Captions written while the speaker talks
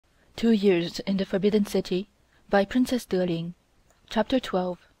2 Years in the Forbidden City by Princess Ling. Chapter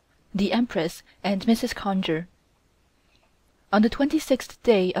 12. The Empress and Mrs. Conger. On the 26th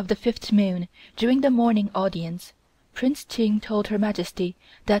day of the 5th moon, during the morning audience, Prince Qing told Her Majesty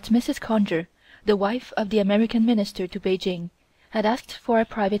that Mrs. Conger, the wife of the American minister to Beijing, had asked for a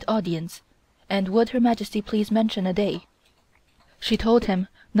private audience, and would Her Majesty please mention a day. She told him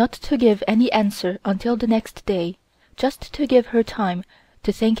not to give any answer until the next day, just to give her time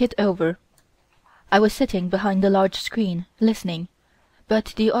to think it over. I was sitting behind the large screen, listening,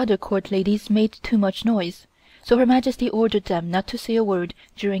 but the other court ladies made too much noise, so Her Majesty ordered them not to say a word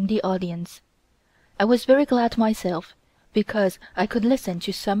during the audience. I was very glad myself, because I could listen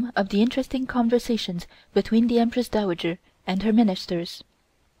to some of the interesting conversations between the Empress Dowager and her ministers.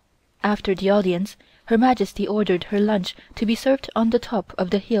 After the audience, Her Majesty ordered her lunch to be served on the top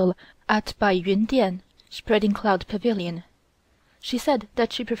of the hill at Bai Yun Dian, Spreading Cloud Pavilion. She said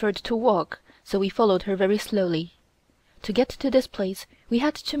that she preferred to walk, so we followed her very slowly. To get to this place we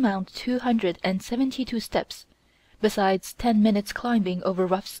had to mount 272 steps, besides 10 minutes climbing over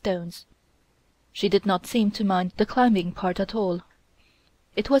rough stones. She did not seem to mind the climbing part at all.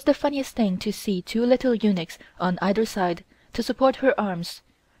 It was the funniest thing to see two little eunuchs on either side to support her arms,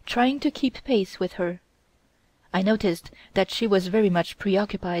 trying to keep pace with her. I noticed that she was very much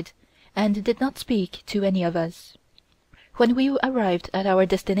preoccupied, and did not speak to any of us. When we arrived at our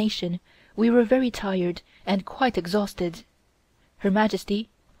destination, we were very tired and quite exhausted. Her Majesty,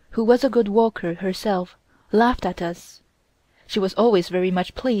 who was a good walker herself, laughed at us. She was always very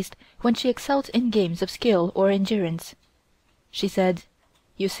much pleased when she excelled in games of skill or endurance. She said,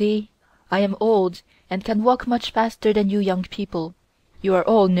 "You see, I am old and can walk much faster than you young people. You are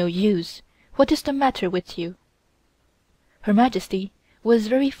all no use. What is the matter with you?" Her Majesty was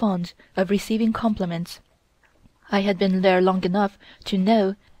very fond of receiving compliments. I had been there long enough to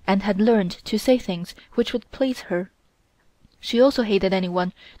know and had learned to say things which would please her. She also hated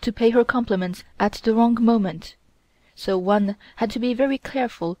anyone to pay her compliments at the wrong moment, so one had to be very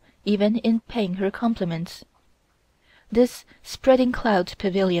careful even in paying her compliments. This Spreading Cloud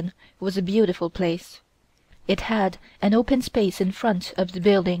Pavilion was a beautiful place. It had an open space in front of the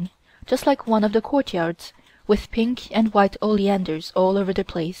building, just like one of the courtyards, with pink and white oleanders all over the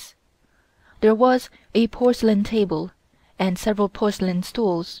place. There was a porcelain table and several porcelain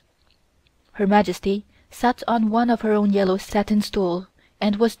stools. Her Majesty sat on one of her own yellow satin stool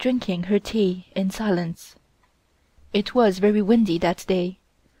and was drinking her tea in silence. It was very windy that day,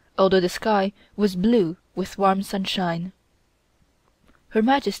 although the sky was blue with warm sunshine. Her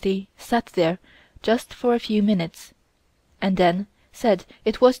Majesty sat there just for a few minutes, and then said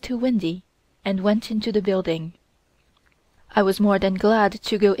it was too windy and went into the building. I was more than glad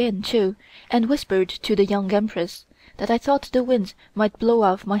to go in too, and whispered to the young Empress that I thought the wind might blow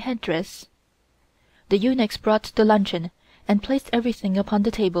off my headdress. The eunuchs brought the luncheon and placed everything upon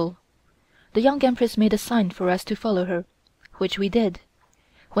the table. The young Empress made a sign for us to follow her, which we did.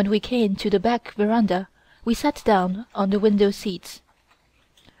 When we came to the back veranda, we sat down on the window seats.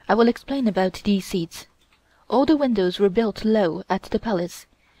 I will explain about these seats. All the windows were built low at the palace,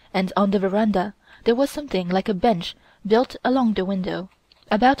 and on the veranda there was something like a bench built along the window,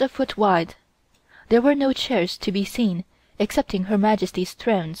 about a foot wide. There were no chairs to be seen, excepting Her Majesty's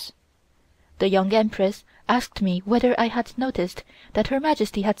thrones. The young Empress asked me whether I had noticed that Her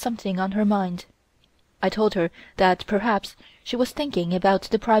Majesty had something on her mind. I told her that perhaps she was thinking about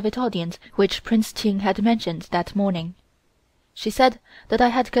the private audience which Prince Qing had mentioned that morning. She said that I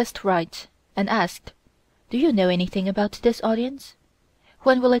had guessed right, and asked, "Do you know anything about this audience?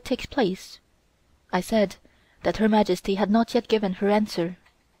 When will it take place?" I said that Her Majesty had not yet given her answer.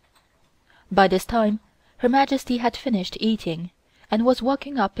 By this time Her Majesty had finished eating, and was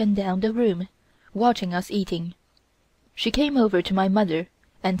walking up and down the room, watching us eating. She came over to my mother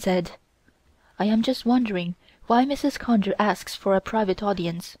and said, "I am just wondering why Mrs. Conger asks for a private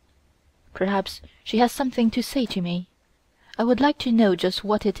audience. Perhaps she has something to say to me. I would like to know just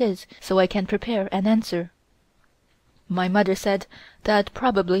what it is, so I can prepare an answer." My mother said that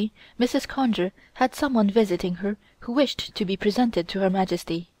probably Mrs. Conger had someone visiting her who wished to be presented to Her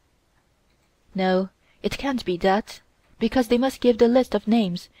Majesty. "No, it can't be that, because they must give the list of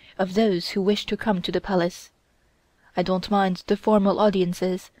names of those who wish to come to the palace. I don't mind the formal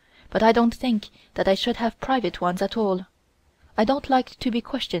audiences, but I don't think that I should have private ones at all. I don't like to be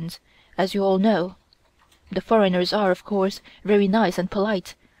questioned, as you all know. The foreigners are, of course, very nice and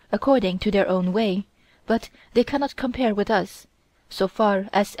polite, according to their own way, but they cannot compare with us, so far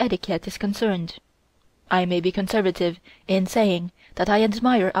as etiquette is concerned. I may be conservative in saying that I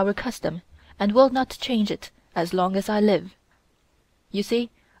admire our custom and will not change it as long as I live. You see,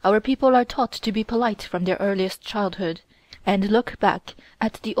 Our people are taught to be polite from their earliest childhood, and look back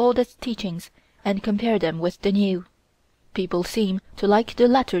at the oldest teachings and compare them with the new. People seem to like the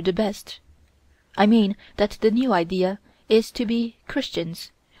latter the best. I mean that the new idea is to be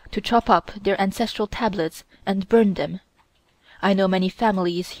Christians, to chop up their ancestral tablets and burn them. I know many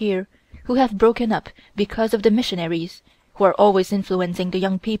families here who have broken up because of the missionaries, who are always influencing the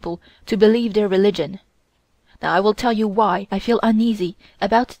young people to believe their religion. Now I will tell you why I feel uneasy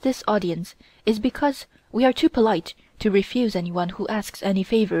about this audience is because we are too polite to refuse anyone who asks any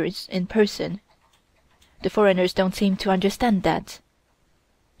favors in person. The foreigners don't seem to understand that.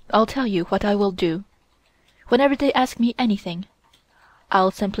 I'll tell you what I will do. Whenever they ask me anything, I'll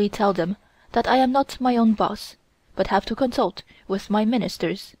simply tell them that I am not my own boss, but have to consult with my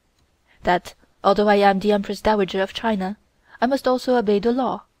ministers. That, although I am the Empress Dowager of China, I must also obey the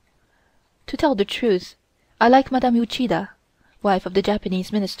law. To tell the truth, I like Madame Uchida, wife of the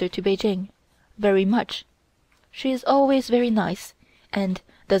Japanese minister to Beijing, very much. She is always very nice, and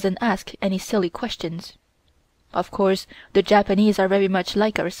doesn't ask any silly questions. Of course, the Japanese are very much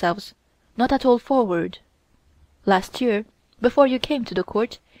like ourselves, not at all forward. Last year, before you came to the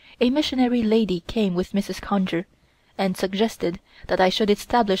court, a missionary lady came with Mrs. Conger, and suggested that I should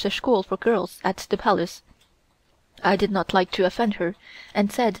establish a school for girls at the palace. I did not like to offend her,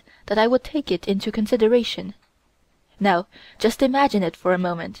 and said that I would take it into consideration. Now, just imagine it for a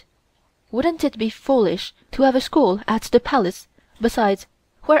moment. Wouldn't it be foolish to have a school at the palace? Besides,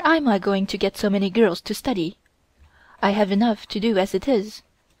 where am I going to get so many girls to study? I have enough to do as it is.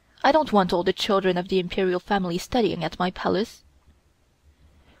 I don't want all the children of the imperial family studying at my palace."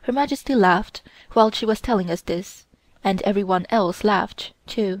 Her Majesty laughed while she was telling us this, and everyone else laughed,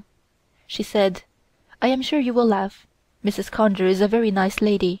 too. She said, "I am sure you will laugh. Mrs. Conger is a very nice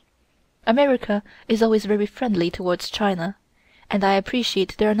lady. America is always very friendly towards China, and I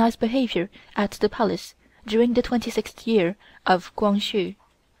appreciate their nice behavior at the palace during the 26th year of Guangxu,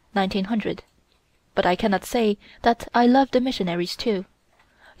 1900. But I cannot say that I love the missionaries too.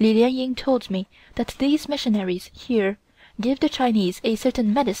 Li Lianying told me that these missionaries here give the Chinese a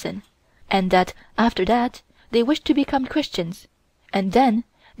certain medicine, and that after that they wish to become Christians, and then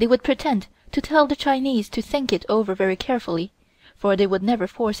they would pretend to tell the Chinese to think it over very carefully, for they would never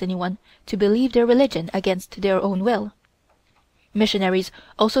force anyone to believe their religion against their own will. Missionaries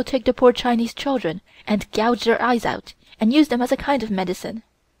also take the poor Chinese children and gouge their eyes out and use them as a kind of medicine."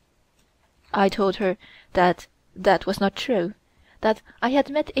 I told her that that was not true, that I had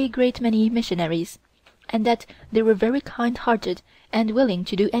met a great many missionaries, and that they were very kind-hearted and willing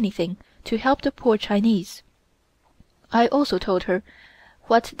to do anything to help the poor Chinese. I also told her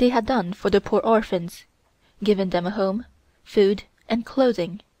what they had done for the poor orphans, given them a home, food and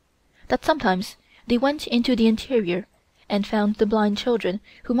clothing, that sometimes they went into the interior and found the blind children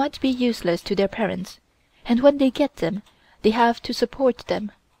who might be useless to their parents, and when they get them, they have to support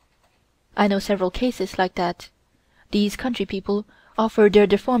them. I know several cases like that. These country people offer their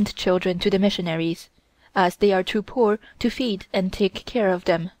deformed children to the missionaries, as they are too poor to feed and take care of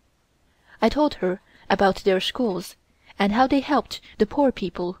them. I told her about their schools, and how they helped the poor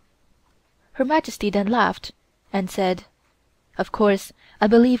people. Her Majesty then laughed, and said, "Of course, I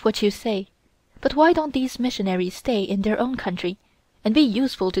believe what you say, but why don't these missionaries stay in their own country, and be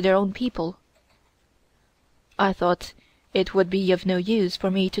useful to their own people?" I thought it would be of no use for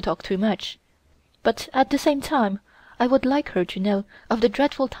me to talk too much, but at the same time I would like her to know of the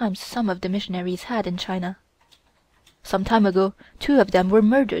dreadful times some of the missionaries had in China. Some time ago 2 of them were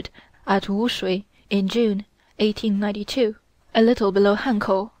murdered at Wushui in June, 1892, a little below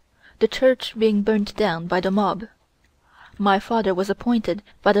Hankou, the church being burnt down by the mob. My father was appointed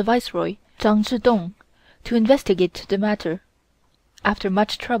by the Viceroy, Zhang Zhidong, to investigate the matter. After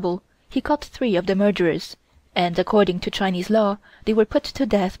much trouble, he caught 3 of the murderers, and according to Chinese law they were put to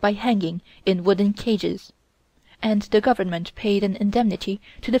death by hanging in wooden cages, and the government paid an indemnity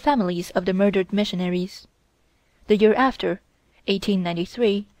to the families of the murdered missionaries. The year after,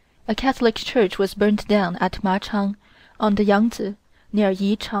 1893, a Catholic church was burnt down at Machang, on the Yangtze, near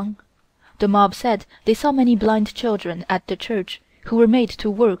Yichang. The mob said they saw many blind children at the church who were made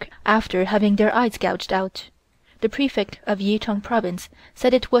to work after having their eyes gouged out. The prefect of Yichang province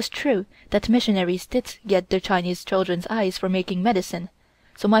said it was true that missionaries did get the Chinese children's eyes for making medicine,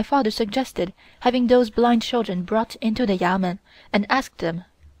 so my father suggested having those blind children brought into the yamen and asked them.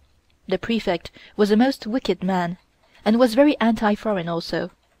 The prefect was a most wicked man, and was very anti-foreign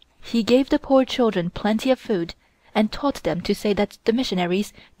also. He gave the poor children plenty of food, and taught them to say that the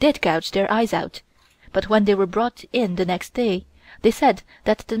missionaries did gouge their eyes out, but when they were brought in the next day, they said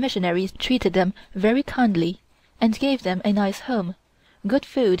that the missionaries treated them very kindly, and gave them a nice home, good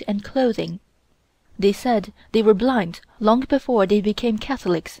food and clothing. They said they were blind long before they became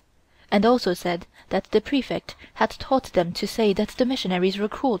Catholics, and also said that the prefect had taught them to say that the missionaries were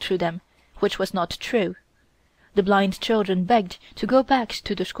cruel to them, which was not true. The blind children begged to go back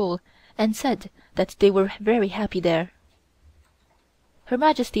to the school and said that they were very happy there. Her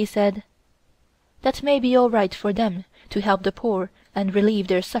Majesty said, "That may be all right for them to help the poor and relieve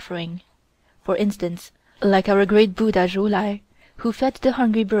their suffering. For instance, like our great Buddha如Lai, who fed the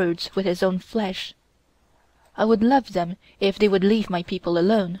hungry birds with his own flesh. I would love them if they would leave my people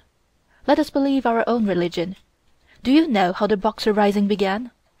alone. Let us believe our own religion. Do you know how the Boxer rising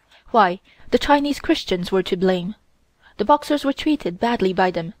began? Why, the Chinese Christians were to blame. The Boxers were treated badly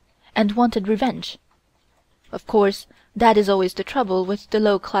by them, and wanted revenge. Of course, that is always the trouble with the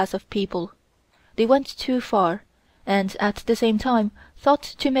low class of people. They went too far, and at the same time thought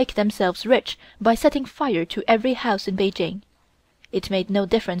to make themselves rich by setting fire to every house in Beijing. It made no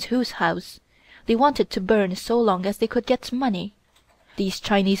difference whose house. They wanted to burn so long as they could get money. These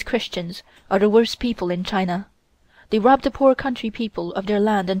Chinese Christians are the worst people in China. They rob the poor country people of their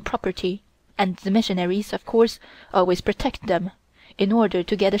land and property, and the missionaries, of course, always protect them, in order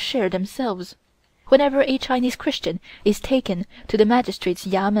to get a share themselves. Whenever a Chinese Christian is taken to the magistrate's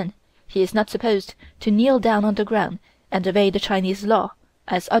yamen, he is not supposed to kneel down on the ground and obey the Chinese law,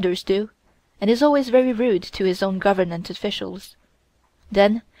 as others do, and is always very rude to his own government officials.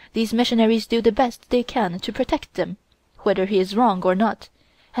 Then these missionaries do the best they can to protect them, whether he is wrong or not,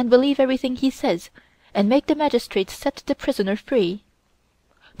 and believe everything he says, and make the magistrate set the prisoner free.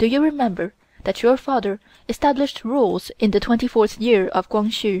 Do you remember that your father established rules in the 24th year of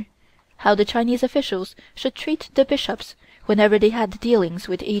Guangxu, how the Chinese officials should treat the bishops whenever they had dealings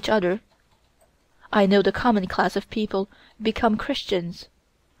with each other? I know the common class of people become Christians,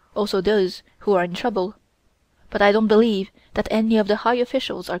 also those who are in trouble, but I don't believe that any of the high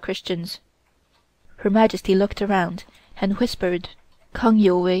officials are Christians." Her Majesty looked around and whispered. Kang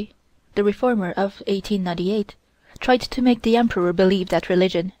Youwei, the reformer of 1898, tried to make the Emperor believe that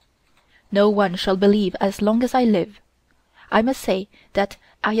religion. No one shall believe as long as I live. I must say that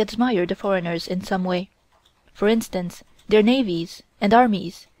I admire the foreigners in some way. For instance, their navies and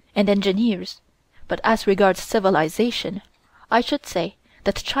armies and engineers, but as regards civilization, I should say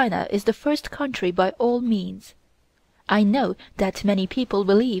that China is the first country by all means. I know that many people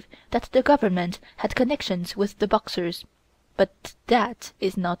believe that the government had connections with the Boxers, but that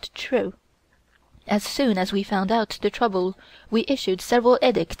is not true. As soon as we found out the trouble, we issued several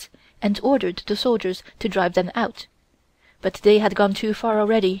edicts and ordered the soldiers to drive them out. But they had gone too far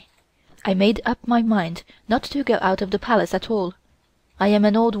already. I made up my mind not to go out of the palace at all. I am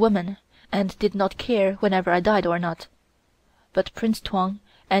an old woman, and did not care whenever I died or not. But Prince Tuang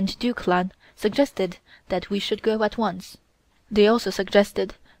and Duke Lan suggested that we should go at once. They also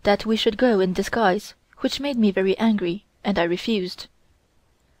suggested that we should go in disguise, which made me very angry, and I refused.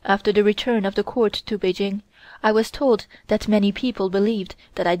 After the return of the court to Beijing, I was told that many people believed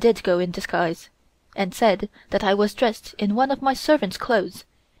that I did go in disguise, and said that I was dressed in one of my servant's clothes,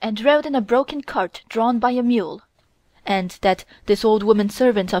 and rode in a broken cart drawn by a mule, and that this old woman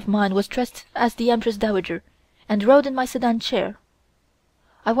servant of mine was dressed as the Empress Dowager, and rode in my sedan chair.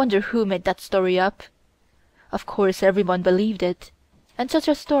 I wonder who made that story up. Of course everyone believed it, and such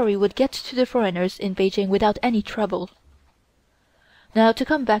a story would get to the foreigners in Beijing without any trouble. Now to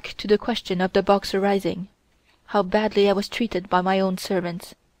come back to the question of the Boxer rising, how badly I was treated by my own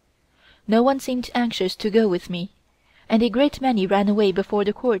servants. No one seemed anxious to go with me, and a great many ran away before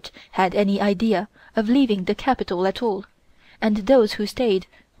the court had any idea of leaving the capital at all, and those who stayed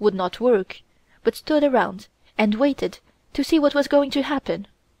would not work, but stood around and waited to see what was going to happen.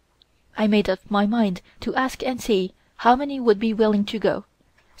 I made up my mind to ask and see how many would be willing to go,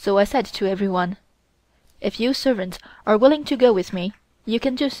 so I said to everyone, "If you servants are willing to go with me, you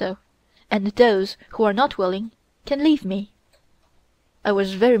can do so, and those who are not willing can leave me." I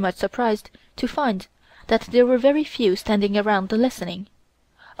was very much surprised to find that there were very few standing around listening.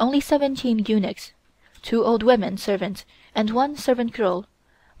 Only 17 eunuchs, 2 old women servants and 1 servant girl,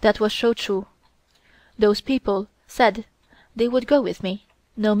 that was Shou-Chu. Those people said they would go with me,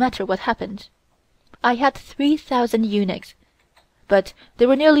 no matter what happened. I had 3,000 eunuchs, but they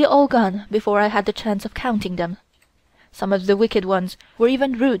were nearly all gone before I had the chance of counting them. Some of the wicked ones were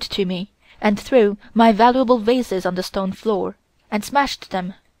even rude to me, and threw my valuable vases on the stone floor, and smashed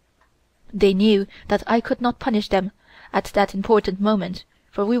them. They knew that I could not punish them at that important moment,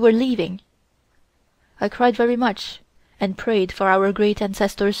 for we were leaving. I cried very much, and prayed for our great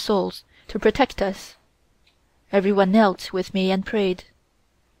ancestors' souls to protect us. Everyone knelt with me and prayed.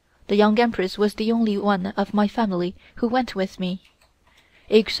 The young Empress was the only one of my family who went with me.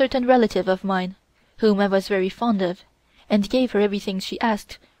 a certain relative of mine, whom I was very fond of, and gave her everything she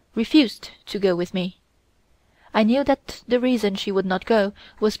asked, refused to go with me. I knew that the reason she would not go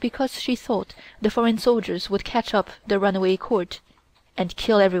was because she thought the foreign soldiers would catch up the runaway court, and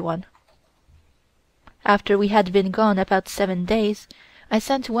kill everyone. After we had been gone about 7 days, I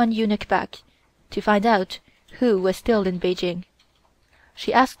sent one eunuch back, to find out who was still in Peking.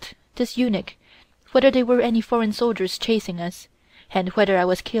 She asked this eunuch whether there were any foreign soldiers chasing us, and whether I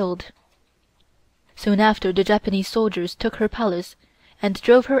was killed. Soon after the Japanese soldiers took her palace, and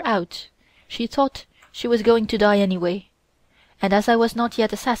drove her out. She thought she was going to die anyway, and as I was not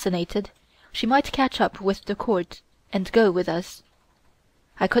yet assassinated, she might catch up with the court, and go with us.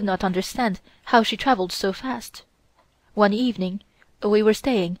 I could not understand how she traveled so fast. One evening, we were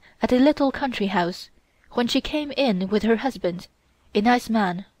staying at a little country house, when she came in with her husband, a nice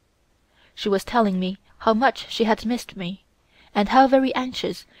man. She was telling me how much she had missed me, and how very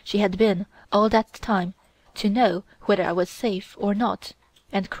anxious she had been all that time to know whether I was safe or not,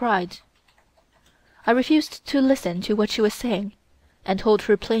 and cried. I refused to listen to what she was saying, and told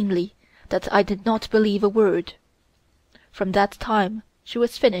her plainly that I did not believe a word. From that time she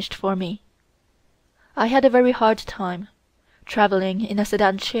was finished for me. I had a very hard time, traveling in a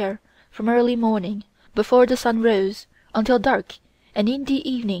sedan chair from early morning, before the sun rose, until dark, and in the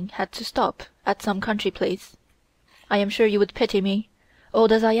evening had to stop at some country place. I am sure you would pity me,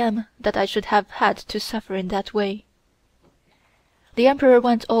 old as I am, that I should have had to suffer in that way. The Emperor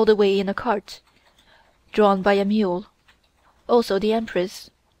went all the way in a cart, drawn by a mule, also the Empress.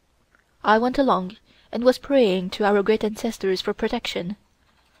 I went along and was praying to our great ancestors for protection,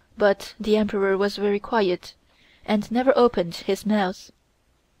 but the Emperor was very quiet, and never opened his mouth.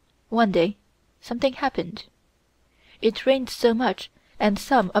 One day something happened. It rained so much, and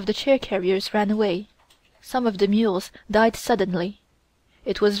some of the chair carriers ran away. Some of the mules died suddenly.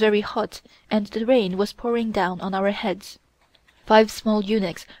 It was very hot, and the rain was pouring down on our heads. 5 small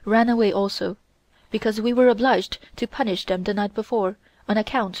eunuchs ran away also, because we were obliged to punish them the night before on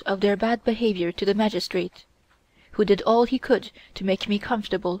account of their bad behavior to the magistrate, who did all he could to make me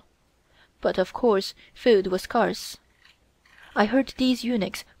comfortable, but of course food was scarce. I heard these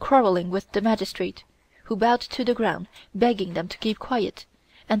eunuchs quarreling with the magistrate, who bowed to the ground, begging them to keep quiet,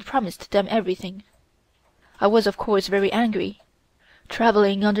 and promised them everything. I was of course very angry.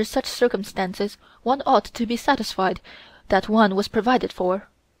 Traveling under such circumstances, one ought to be satisfied that one was provided for.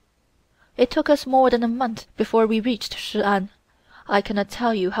 It took us more than a month before we reached Shi'an. I cannot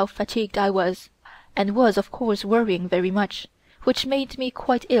tell you how fatigued I was, and was of course worrying very much, which made me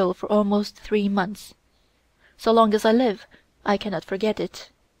quite ill for almost 3 months. So long as I live, I cannot forget it.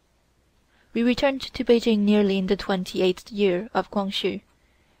 We returned to Peking nearly in the 28th year of Kwangxu,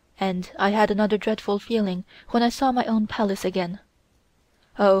 and I had another dreadful feeling when I saw my own palace again.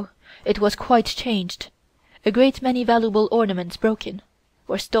 Oh, it was quite changed. A great many valuable ornaments broken,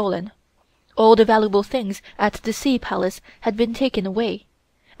 or stolen. All the valuable things at the Sea Palace had been taken away,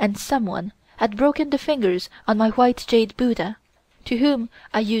 and someone had broken the fingers on my white jade Buddha, to whom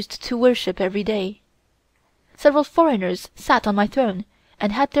I used to worship every day. Several foreigners sat on my throne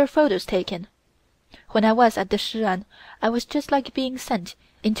and had their photos taken. When I was at the Shi'an, I was just like being sent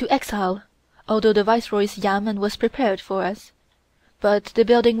into exile, although the Viceroy's yamen was prepared for us. But the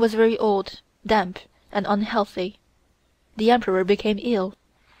building was very old, damp, and unhealthy. The Emperor became ill.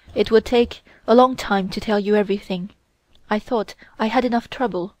 It would take a long time to tell you everything. I thought I had enough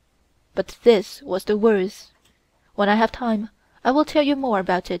trouble, but this was the worst. When I have time, I will tell you more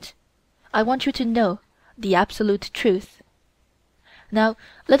about it. I want you to know the absolute truth. Now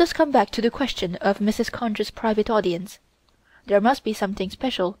let us come back to the question of Mrs. Conger's private audience. There must be something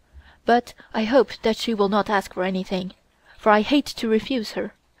special, but I hope that she will not ask for anything, for I hate to refuse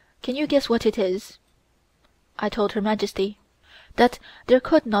her. Can you guess what it is? I told Her Majesty that there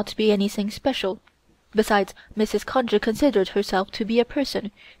could not be anything special. Besides, Mrs. Conger considered herself to be a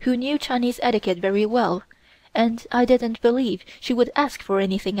person who knew Chinese etiquette very well, and I didn't believe she would ask for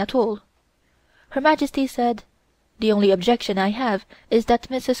anything at all. Her Majesty said, "The only objection I have is that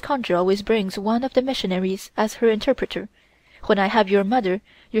Mrs. Conger always brings one of the missionaries as her interpreter, when I have your mother,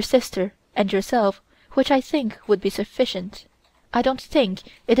 your sister, and yourself, which I think would be sufficient. I don't think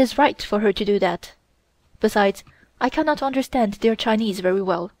it is right for her to do that. Besides, I cannot understand their Chinese very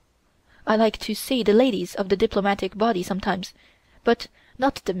well. I like to see the ladies of the diplomatic body sometimes, but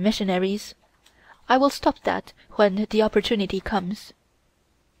not the missionaries. I will stop that when the opportunity comes."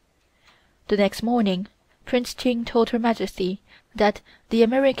 The next morning, Prince Qing told Her Majesty that the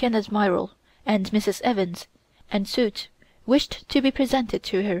American Admiral and Mrs. Evans and suite wished to be presented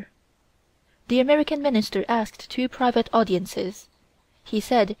to her. The American Minister asked 2 private audiences. He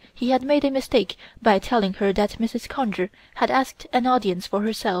said he had made a mistake by telling her that Mrs. Conger had asked an audience for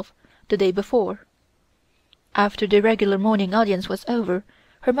herself the day before. After the regular morning audience was over,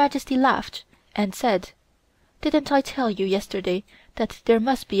 Her Majesty laughed and said, "Didn't I tell you yesterday that there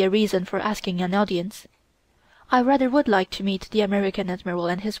must be a reason for asking an audience? I rather would like to meet the American Admiral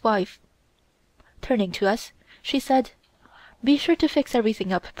and his wife." Turning to us, she said, "Be sure to fix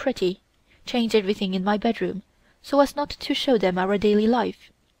everything up pretty, change everything in my bedroom, so as not to show them our daily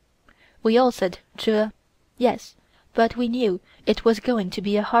life." We all said yes, but we knew it was going to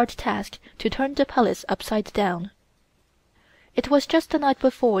be a hard task to turn the Palace upside down. It was just the night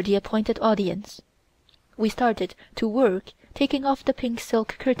before the appointed audience. We started to work taking off the pink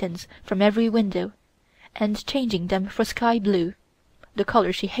silk curtains from every window, and changing them for sky blue, the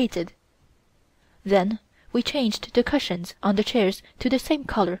color she hated. Then we changed the cushions on the chairs to the same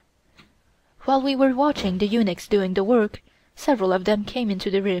color. While we were watching the eunuchs doing the work, several of them came into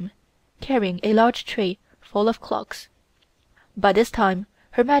the room, carrying a large tray full of clocks. By this time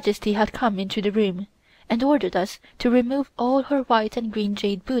Her Majesty had come into the room, and ordered us to remove all her white and green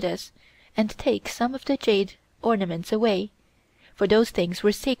jade Buddhas, and take some of the jade ornaments away, for those things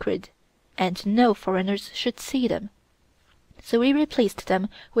were sacred, and no foreigners should see them. So we replaced them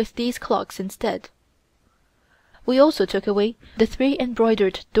with these clocks instead. We also took away the 3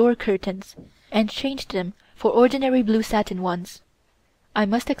 embroidered door curtains, and changed them for ordinary blue satin ones. I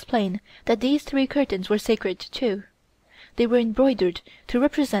must explain that these 3 curtains were sacred too. They were embroidered to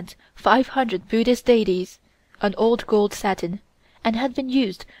represent 500 Buddhist deities on old gold satin, and had been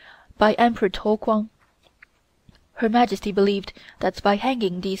used by Emperor Tokwang. Her Majesty believed that by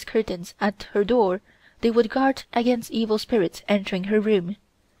hanging these curtains at her door they would guard against evil spirits entering her room.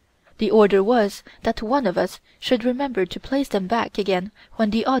 The order was that one of us should remember to place them back again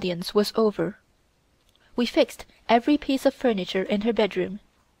when the audience was over. We fixed every piece of furniture in her bedroom.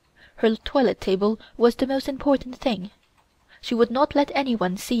 Her toilet table was the most important thing. She would not let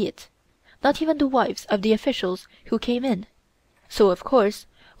anyone see it, not even the wives of the officials who came in, so of course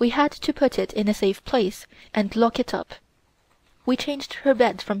we had to put it in a safe place and lock it up. We changed her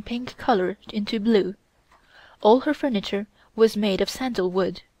bed from pink color into blue. All her furniture was made of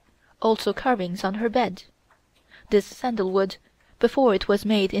sandalwood, also carvings on her bed. This sandalwood, before it was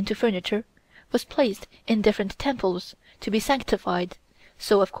made into furniture, was placed in different temples to be sanctified,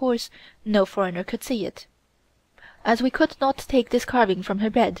 so of course no foreigner could see it. As we could not take this carving from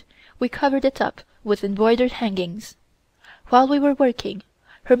her bed, we covered it up with embroidered hangings. While we were working,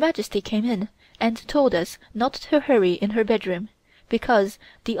 Her Majesty came in and told us not to hurry in her bedroom, because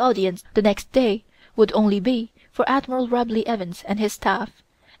the audience the next day would only be for Admiral Robley Evans and his staff,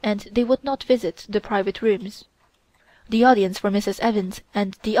 and they would not visit the private rooms. The audience for Mrs. Evans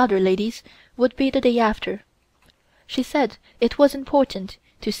and the other ladies would be the day after. She said it was important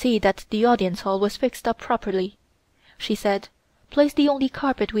to see that the audience hall was fixed up properly. She said, "Place the only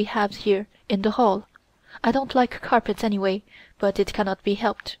carpet we have here in the hall. I don't like carpets anyway, but it cannot be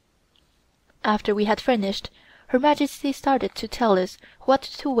helped." After we had finished, Her Majesty started to tell us what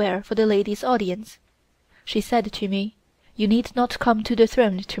to wear for the ladies' audience. She said to me, "You need not come to the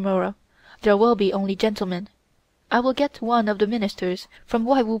throne tomorrow. There will be only gentlemen. I will get one of the ministers from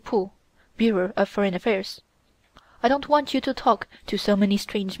Wai Wu Pu, Bureau of Foreign Affairs. I don't want you to talk to so many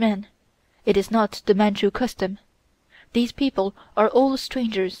strange men. It is not the Manchu custom. These people are all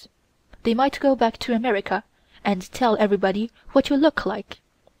strangers. They might go back to America and tell everybody what you look like."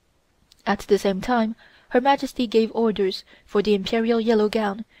 At the same time, Her Majesty gave orders for the imperial yellow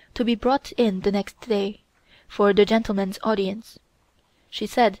gown to be brought in the next day, for the gentlemen's audience. She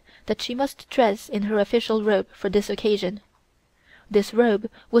said that she must dress in her official robe for this occasion. This robe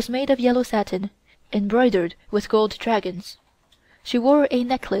was made of yellow satin, embroidered with gold dragons. She wore a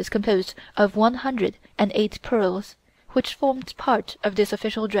necklace composed of 108 pearls, which formed part of this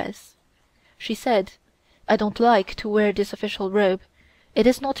official dress. She said, "I don't like to wear this official robe. It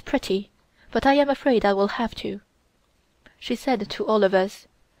is not pretty, but I am afraid I will have to." She said to all of us,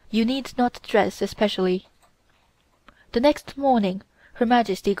 "You need not dress especially." The next morning Her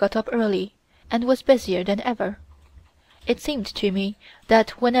Majesty got up early, and was busier than ever. It seemed to me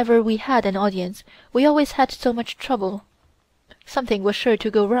that whenever we had an audience we always had so much trouble. Something was sure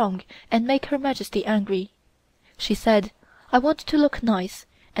to go wrong and make Her Majesty angry. She said, "I want to look nice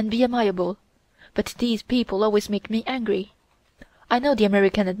and be amiable, but these people always make me angry. I know the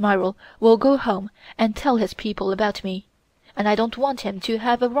American Admiral will go home and tell his people about me, and I don't want him to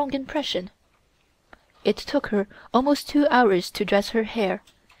have a wrong impression." It took her almost 2 hours to dress her hair,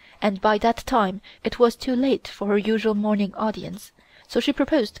 and by that time it was too late for her usual morning audience, so she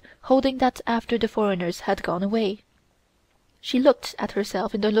proposed holding that after the foreigners had gone away. She looked at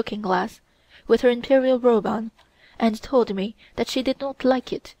herself in the looking-glass, with her imperial robe on, and told me that she did not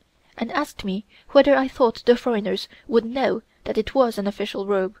like it, and asked me whether I thought the foreigners would know that it was an official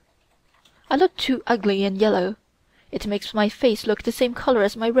robe. I looked too ugly in yellow. It makes my face look the same color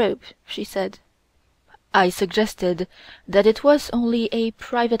as my robe, she said. I suggested that it was only a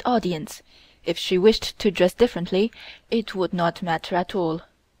private audience. If she wished to dress differently, it would not matter at all.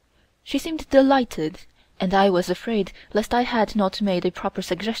 She seemed delighted, and I was afraid lest I had not made a proper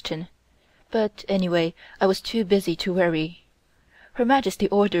suggestion. But anyway, I was too busy to worry. Her Majesty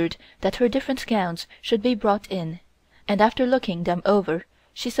ordered that her different gowns should be brought in, and after looking them over,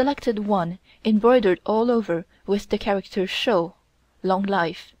 she selected one embroidered all over with the character Shou, long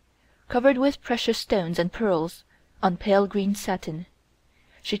life, covered with precious stones and pearls, on pale green satin.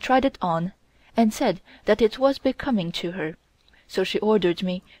 She tried it on, and said that it was becoming to her, so she ordered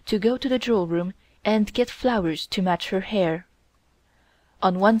me to go to the jewel room and get flowers to match her hair.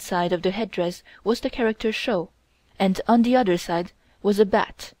 On one side of the headdress was the character Shou, and on the other side was a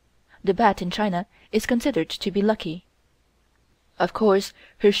bat. The bat in China is considered to be lucky. Of course,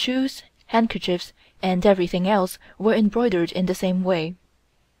 her shoes, handkerchiefs, and everything else were embroidered in the same way.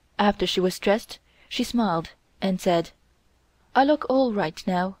 After she was dressed, she smiled and said, "I look all right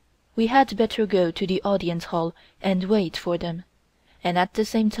now. We had better go to the audience hall and wait for them, and at the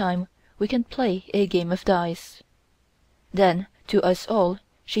same time we can play a game of dice." Then, to us all,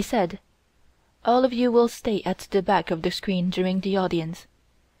 she said, "All of you will stay at the back of the screen during the audience.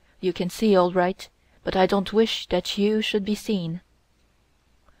 You can see all right, but I don't wish that you should be seen."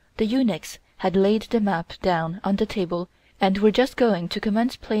 The eunuchs had laid the map down on the table and were just going to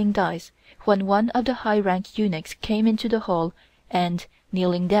commence playing dice when one of the high-rank eunuchs came into the hall and,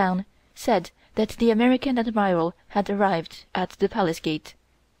 kneeling down, said that the American Admiral had arrived at the palace gate,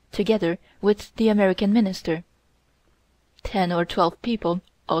 together with the American Minister. 10 or 12 people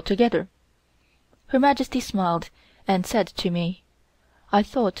altogether. Her Majesty smiled and said to me, "I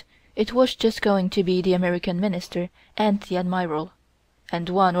thought it was just going to be the American Minister and the Admiral, and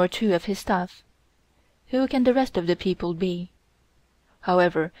 1 or 2 of his staff. Who can the rest of the people be?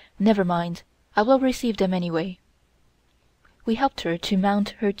 However, never mind, I will receive them anyway." We helped her to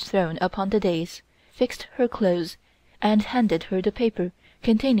mount her throne upon the dais, fixed her clothes, and handed her the paper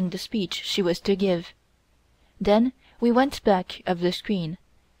containing the speech she was to give. Then we went back of the screen,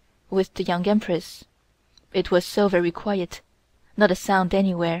 with the Young Empress. It was so very quiet, not a sound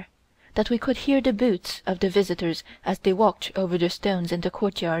anywhere, that we could hear the boots of the visitors as they walked over the stones in the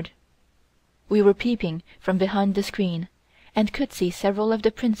courtyard. We were peeping from behind the screen, and could see several of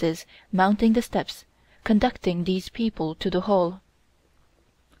the princes mounting the steps, conducting these people to the hall.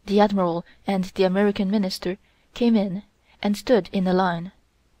 The Admiral and the American Minister came in and stood in a line.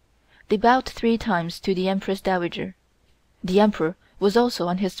 They bowed 3 times to the Empress Dowager. The Emperor was also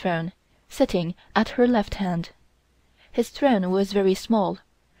on his throne, sitting at her left hand. His throne was very small,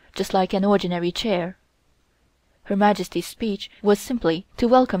 just like an ordinary chair. Her Majesty's speech was simply to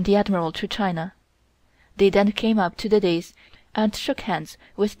welcome the Admiral to China. They then came up to the dais and shook hands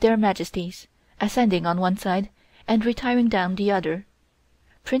with their Majesties, ascending on one side and retiring down the other.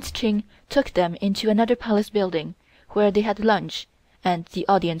 Prince Qing took them into another palace building, where they had lunch, and the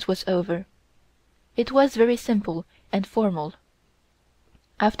audience was over. It was very simple and formal.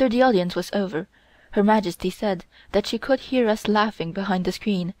 After the audience was over, Her Majesty said that she could hear us laughing behind the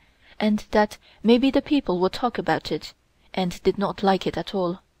screen, and that maybe the people would talk about it, and did not like it at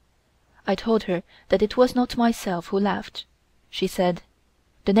all. I told her that it was not myself who laughed. She said,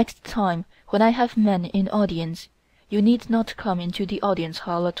 "The next time when I have men in audience, you need not come into the audience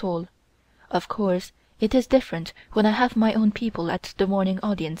hall at all. Of course, it is different when I have my own people at the morning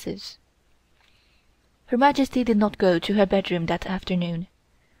audiences." Her Majesty did not go to her bedroom that afternoon.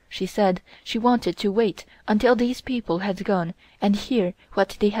 She said she wanted to wait until these people had gone and hear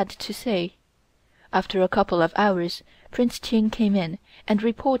what they had to say. After a couple of hours, Prince Qing came in and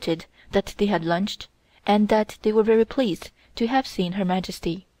reported that they had lunched, and that they were very pleased to have seen Her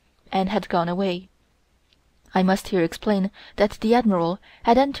Majesty, and had gone away. I must here explain that the Admiral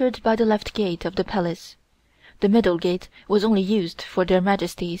had entered by the left gate of the palace. The middle gate was only used for their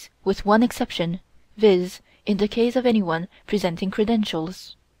Majesties, with one exception, viz., in the case of anyone presenting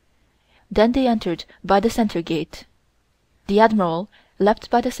credentials. Then they entered by the center gate. The Admiral left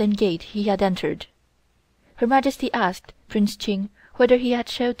by the same gate he had entered. Her Majesty asked Prince Qing whether he had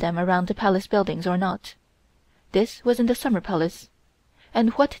showed them around the palace buildings or not. This was in the Summer Palace, and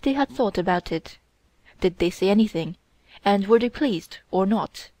what they had thought about it. Did they say anything, and were they pleased or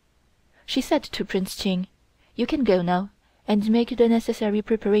not? She said to Prince Qing, "You can go now, and make the necessary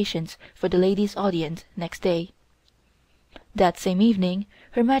preparations for the ladies' audience next day." That same evening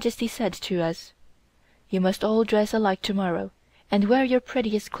Her Majesty said to us: "You must all dress alike tomorrow, and wear your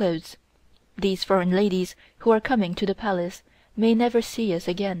prettiest clothes. These foreign ladies who are coming to the Palace may never see us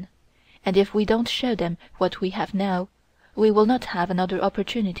again, and if we don't show them what we have now, we will not have another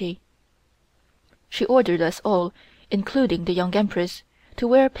opportunity." She ordered us all, including the Young Empress, to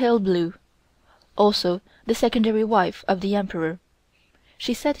wear pale blue, also the secondary wife of the Emperor.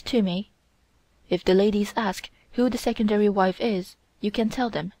 She said to me: "If the ladies ask who the secondary wife is, you can tell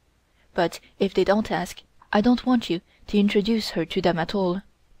them, but if they don't ask, I don't want you to introduce her to them at all.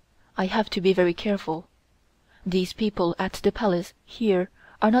 I have to be very careful. These people at the Palace here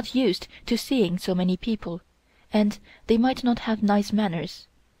are not used to seeing so many people, and they might not have nice manners,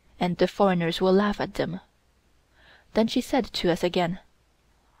 and the foreigners will laugh at them." Then she said to us again: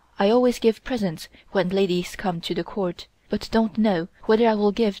 "I always give presents when ladies come to the Court, but don't know whether I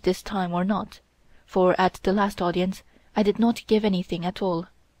will give this time or not, for at the last audience I did not give anything at all."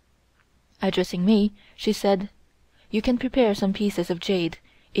 Addressing me, she said: "You can prepare some pieces of jade,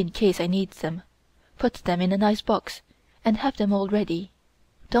 in case I need them. Put them in a nice box, and have them all ready.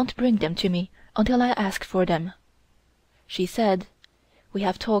 Don't bring them to me until I ask for them." She said: "We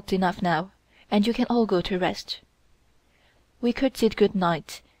have talked enough now, and you can all go to rest." We curtsied good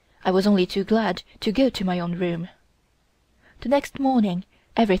night. I was only too glad to go to my own room. The next morning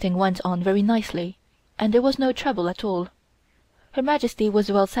everything went on very nicely, and there was no trouble at all. Her Majesty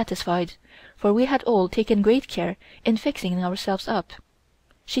was well satisfied, for we had all taken great care in fixing ourselves up.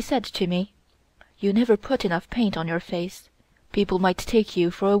 She said to me: "You never put enough paint on your face. People might take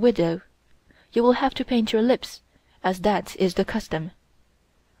you for a widow. You will have to paint your lips, as that is the custom.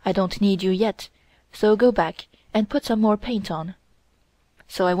 I don't need you yet, so go back and put some more paint on."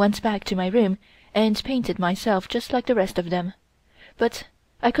 So I went back to my room and painted myself just like the rest of them, but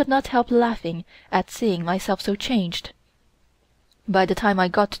I could not help laughing at seeing myself so changed. By the time I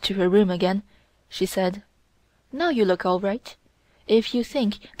got to her room again, she said: "Now you look all right. If you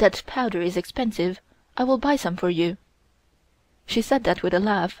think that powder is expensive, I will buy some for you." She said that with a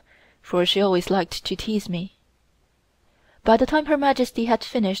laugh, for she always liked to tease me. By the time Her Majesty had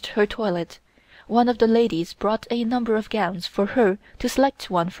finished her toilet, one of the ladies brought a number of gowns for her to select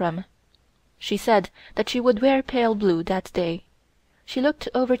one from. She said that she would wear pale blue that day. She looked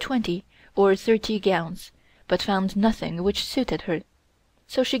over 20 or 30 gowns, but found nothing which suited her,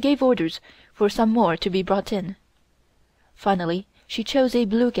 so she gave orders for some more to be brought in. Finally she chose a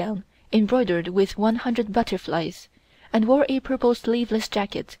blue gown embroidered with 100 butterflies, and wore a purple sleeveless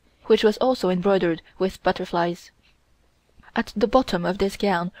jacket, which was also embroidered with butterflies. At the bottom of this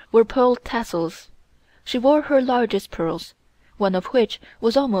gown were pearl tassels. She wore her largest pearls, one of which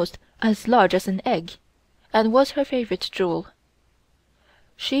was almost as large as an egg, and was her favorite jewel.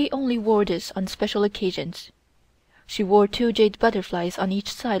 She only wore this on special occasions. She wore 2 jade butterflies on each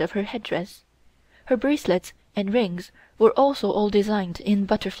side of her headdress. Her bracelets and rings were also all designed in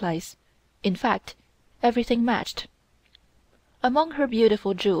butterflies. In fact, everything matched. Among her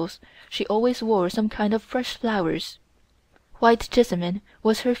beautiful jewels she always wore some kind of fresh flowers. White jessamine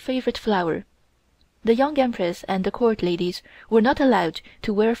was her favorite flower. The Young Empress and the Court ladies were not allowed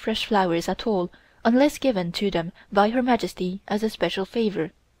to wear fresh flowers at all unless given to them by Her Majesty as a special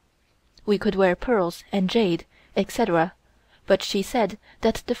favor. We could wear pearls and jade, etc., but she said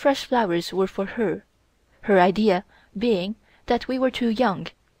that the fresh flowers were for her, her idea being that we were too young,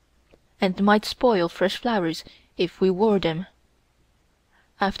 and might spoil fresh flowers if we wore them.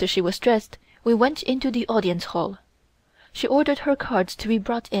 After she was dressed, we went into the audience hall. She ordered her cards to be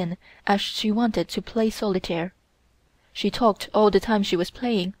brought in, as she wanted to play solitaire. She talked all the time she was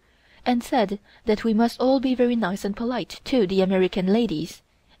playing, and said that we must all be very nice and polite to the American ladies,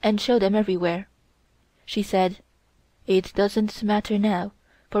 and show them everywhere. She said: "It doesn't matter now,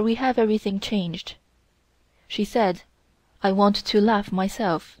 for we have everything changed." She said: "I want to laugh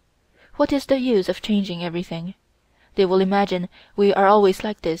myself. What is the use of changing everything? They will imagine we are always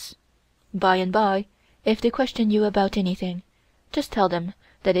like this. By and by, if they question you about anything, just tell them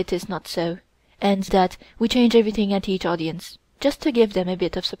that it is not so, and that we change everything at each audience, just to give them a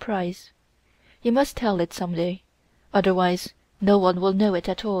bit of surprise. You must tell it some day, otherwise no one will know it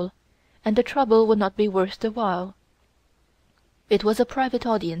at all, and the trouble will not be worth the while." It was a private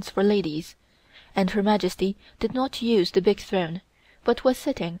audience for ladies, and Her Majesty did not use the big throne, but was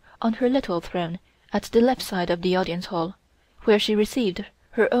sitting on her little throne at the left side of the audience hall, where she received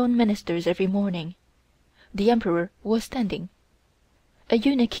her own ministers every morning. The Emperor was standing. A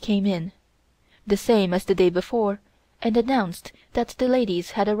eunuch came in, the same as the day before, and announced that the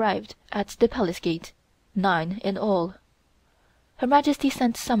ladies had arrived at the Palace gate, 9 in all. Her Majesty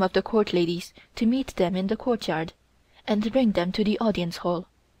sent some of the Court ladies to meet them in the courtyard, and bring them to the audience hall,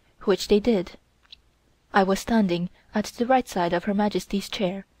 which they did. I was standing at the right side of Her Majesty's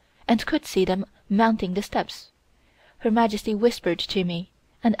chair, and could see them mounting the steps. Her Majesty whispered to me,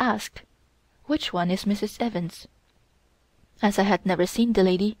 and asked, "Which one is Mrs. Evans?" As I had never seen the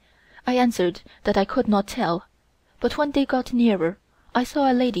lady, I answered that I could not tell, but when they got nearer, I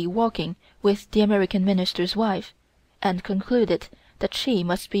saw a lady walking with the American Minister's wife, and concluded that she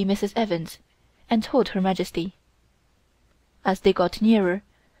must be Mrs. Evans, and told Her Majesty. As they got nearer,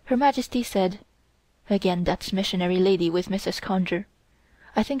 Her Majesty said, "Again that missionary lady with Mrs. Conger.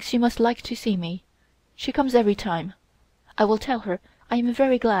 I think she must like to see me. She comes every time. I will tell her I am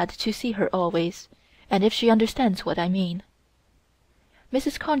very glad to see her always, and if she understands what I mean."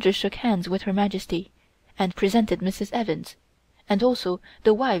 Mrs. Conger shook hands with Her Majesty, and presented Mrs. Evans, and also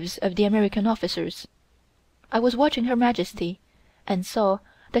the wives of the American officers. I was watching Her Majesty, and saw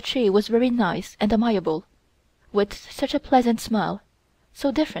that she was very nice and amiable, with such a pleasant smile,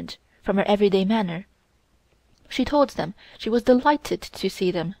 so different from her everyday manner. She told them she was delighted to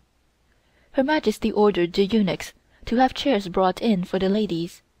see them. Her Majesty ordered the eunuchs to have chairs brought in for the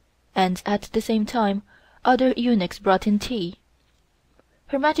ladies, and at the same time other eunuchs brought in tea.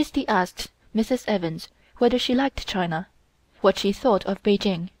 Her Majesty asked Mrs. Evans whether she liked China, what she thought of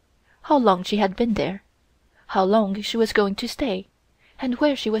Peking, how long she had been there, how long she was going to stay, and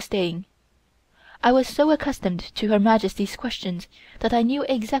where she was staying. I was so accustomed to Her Majesty's questions that I knew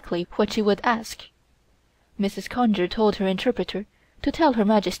exactly what she would ask. Mrs. Conger told her interpreter to tell Her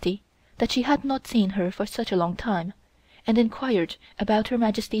Majesty that she had not seen her for such a long time, and inquired about Her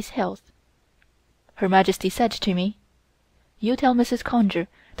Majesty's health. Her Majesty said to me, "You tell Mrs. Conger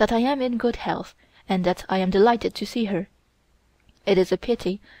that I am in good health and that I am delighted to see her. It is a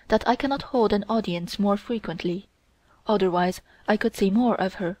pity that I cannot hold an audience more frequently, otherwise I could see more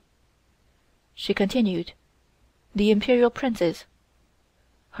of her." She continued, "The Imperial Princess,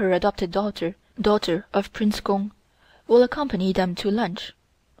 her adopted daughter of Prince Kung, will accompany them to lunch."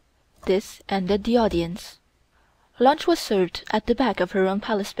 This ended the audience. Lunch was served at the back of her own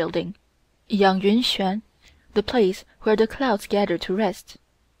palace building, Yang Yun Xuan, the place where the clouds gather to rest.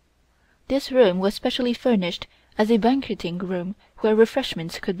 This room was specially furnished as a banqueting room where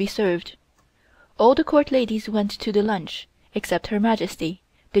refreshments could be served. All the court ladies went to the lunch, except Her Majesty,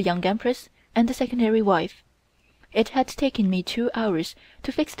 the Young Empress, and the secondary wife. It had taken me 2 hours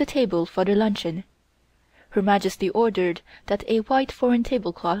to fix the table for the luncheon. Her Majesty ordered that a white foreign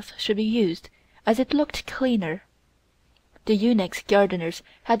tablecloth should be used, as it looked cleaner. The eunuchs gardeners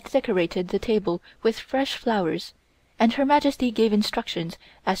had decorated the table with fresh flowers, and Her Majesty gave instructions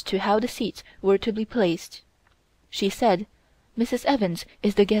as to how the seats were to be placed. She said, "Mrs. Evans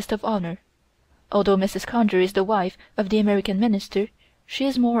is the guest of honor. Although Mrs. Conger is the wife of the American Minister, she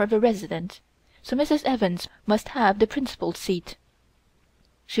is more of a resident, so Mrs. Evans must have the principal seat."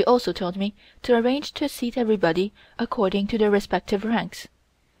 She also told me to arrange to seat everybody according to their respective ranks.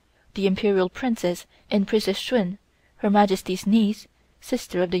 The Imperial Princess and Princess Shun, Her Majesty's niece,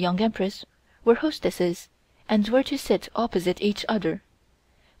 sister of the Young Empress, were hostesses, and were to sit opposite each other.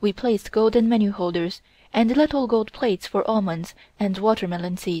 We placed golden menu holders and little gold plates for almonds and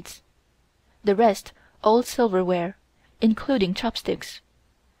watermelon seeds. The rest all silverware, including chopsticks.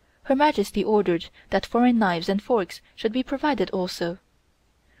 Her Majesty ordered that foreign knives and forks should be provided also.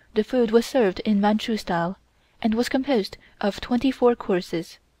 The food was served in Manchu style, and was composed of 24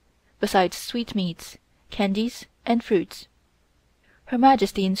 courses, besides sweetmeats, candies and fruits. Her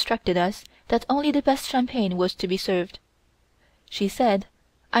Majesty instructed us that only the best champagne was to be served. She said,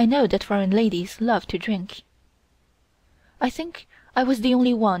 "I know that foreign ladies love to drink." I think I was the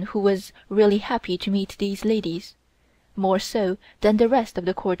only one who was really happy to meet these ladies, more so than the rest of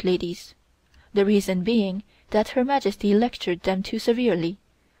the court ladies, the reason being that Her Majesty lectured them too severely,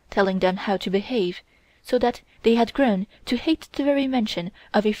 telling them how to behave, so that they had grown to hate the very mention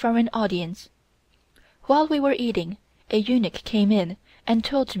of a foreign audience. While we were eating, a eunuch came in and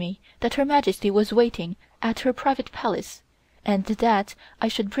told me that Her Majesty was waiting at her private palace, and that I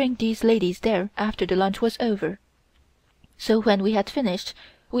should bring these ladies there after the lunch was over. So when we had finished,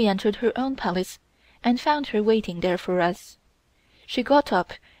 we entered her own palace, and found her waiting there for us. She got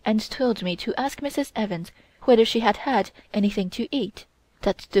up and told me to ask Mrs. Evans whether she had had anything to eat,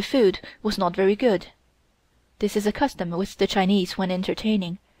 that the food was not very good. This is a custom with the Chinese when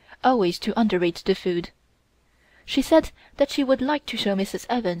entertaining, always to underrate the food. She said that she would like to show Mrs.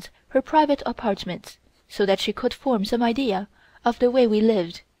 Evans her private apartments, so that she could form some idea of the way we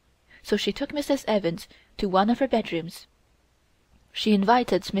lived, so she took Mrs. Evans to one of her bedrooms. She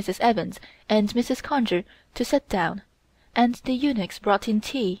invited Mrs. Evans and Mrs. Conger to sit down, and the eunuchs brought in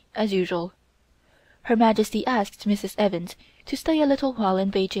tea as usual. Her Majesty asked Mrs. Evans to stay a little while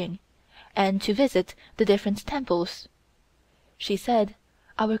in Beijing, and to visit the different temples. She said,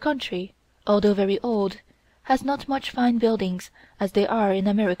 "Our country, although very old, has not much fine buildings as they are in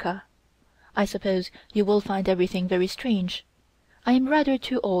America. I suppose you will find everything very strange. I am rather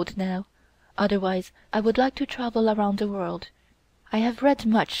too old now, otherwise I would like to travel around the world. I have read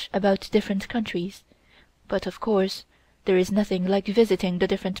much about different countries, but of course there is nothing like visiting the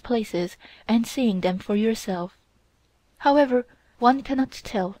different places and seeing them for yourself. However, one cannot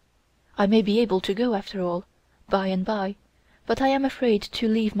tell. I may be able to go after all, by and by, but I am afraid to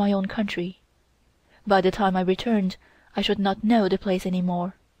leave my own country. By the time I returned, I should not know the place any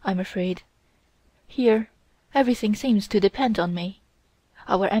more, I'm afraid. Here, everything seems to depend on me.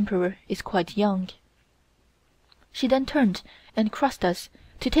 Our Emperor is quite young." She then turned and crossed us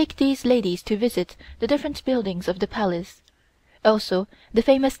to take these ladies to visit the different buildings of the palace, also the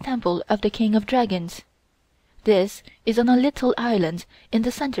famous temple of the King of Dragons. This is on a little island in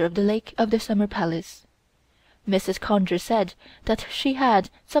the center of the lake of the Summer Palace. Mrs. Conger said that she had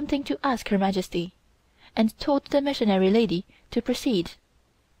something to ask Her Majesty, and told the missionary lady to proceed.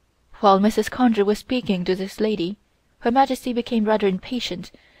 While Mrs. Conger was speaking to this lady, Her Majesty became rather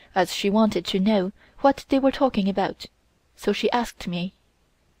impatient, as she wanted to know what they were talking about, so she asked me.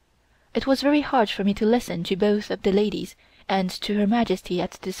 It was very hard for me to listen to both of the ladies and to Her Majesty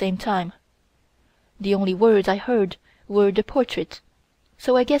at the same time. The only words I heard were the portrait,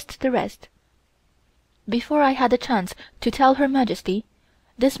 so I guessed the rest. Before I had a chance to tell Her Majesty,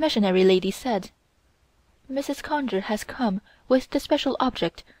 this missionary lady said, "Mrs. Conger has come with the special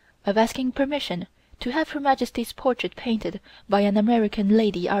object of asking permission to have Her Majesty's portrait painted by an American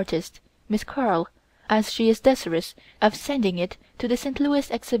lady artist, Miss Carl, as she is desirous of sending it to the St. Louis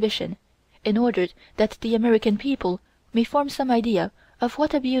Exhibition, in order that the American people may form some idea of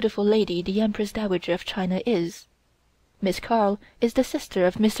what a beautiful lady the Empress Dowager of China is. Miss Carl is the sister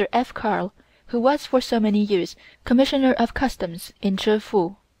of Mr. F. Carl, who was for so many years Commissioner of Customs in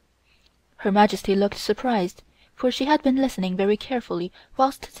Chefoo." Her Majesty looked surprised, for she had been listening very carefully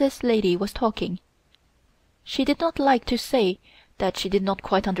whilst this lady was talking. She did not like to say that she did not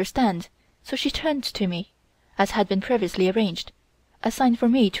quite understand, so she turned to me, as had been previously arranged, a sign for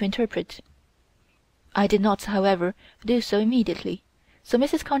me to interpret. I did not, however, do so immediately, so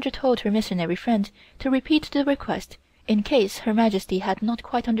Mrs. Conger told her missionary friend to repeat the request in case Her Majesty had not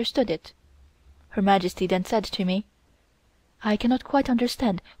quite understood it. Her Majesty then said to me, "I cannot quite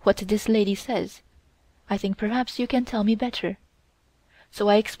understand what this lady says. I think perhaps you can tell me better." So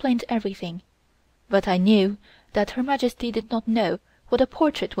I explained everything, but I knew that Her Majesty did not know what a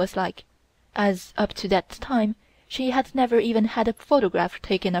portrait was like, as up to that time she had never even had a photograph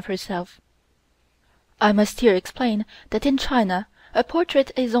taken of herself. I must here explain that in China a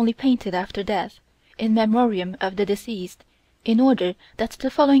portrait is only painted after death, in memoriam of the deceased, in order that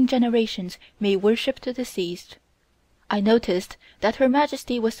the following generations may worship the deceased. I noticed that Her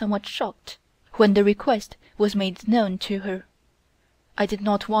Majesty was somewhat shocked when the request was made known to her. I did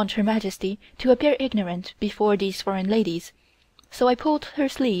not want Her Majesty to appear ignorant before these foreign ladies, so I pulled her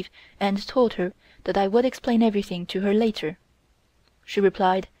sleeve and told her that I would explain everything to her later. She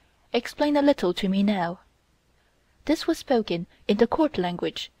replied, "Explain a little to me now." This was spoken in the court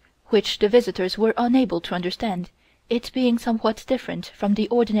language, which the visitors were unable to understand, it being somewhat different from the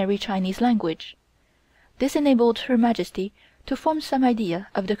ordinary Chinese language. This enabled Her Majesty to form some idea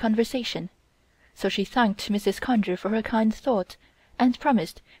of the conversation, so she thanked Mrs. Conger for her kind thought, and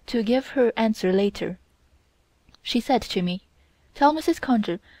promised to give her answer later. She said to me, "Tell Mrs.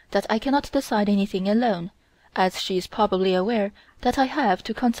 Conger that I cannot decide anything alone, as she is probably aware that I have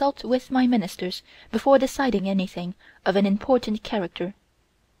to consult with my ministers before deciding anything of an important character.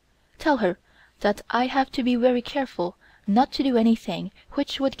 Tell her that I have to be very careful not to do anything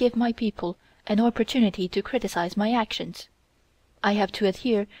which would give my people an opportunity to criticize my actions. I have to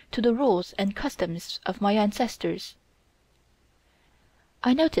adhere to the rules and customs of my ancestors."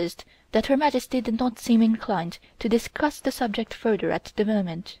 I noticed that Her Majesty did not seem inclined to discuss the subject further at the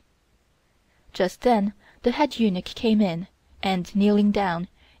moment. Just then the head eunuch came in, and, kneeling down,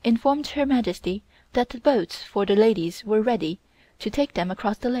 informed Her Majesty that the boats for the ladies were ready to take them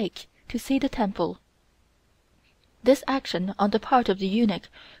across the lake to see the temple. This action on the part of the eunuch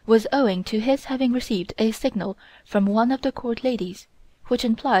was owing to his having received a signal from one of the court ladies, which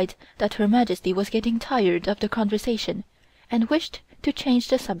implied that Her Majesty was getting tired of the conversation and wished to change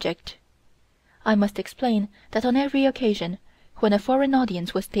the subject. I must explain that on every occasion, when a foreign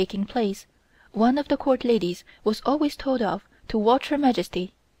audience was taking place, one of the court ladies was always told off to watch Her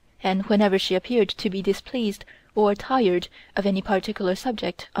Majesty, and whenever she appeared to be displeased or tired of any particular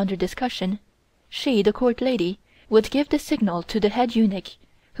subject under discussion, she, the court lady, would give the signal to the head eunuch,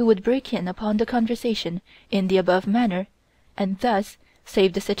 who would break in upon the conversation in the above manner, and thus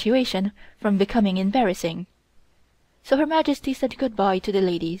save the situation from becoming embarrassing. So Her Majesty said good-bye to the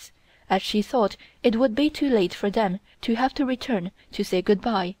ladies, as she thought it would be too late for them to have to return to say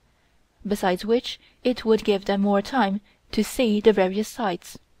good-bye, besides which it would give them more time to see the various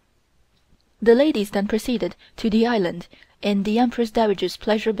sights. The ladies then proceeded to the island in the Empress Dowager's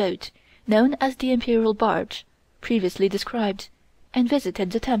pleasure boat, known as the Imperial Barge, previously described, and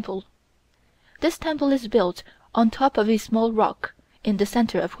visited the temple. This temple is built on top of a small rock, in the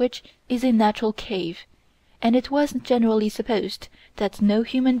center of which is a natural cave, and it was generally supposed that no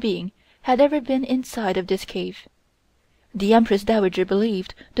human being had ever been inside of this cave. The Empress Dowager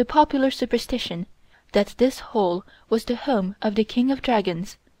believed the popular superstition that this hole was the home of the King of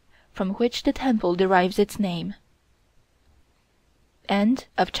Dragons, from which the temple derives its name. End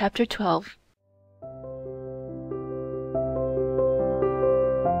of chapter 12.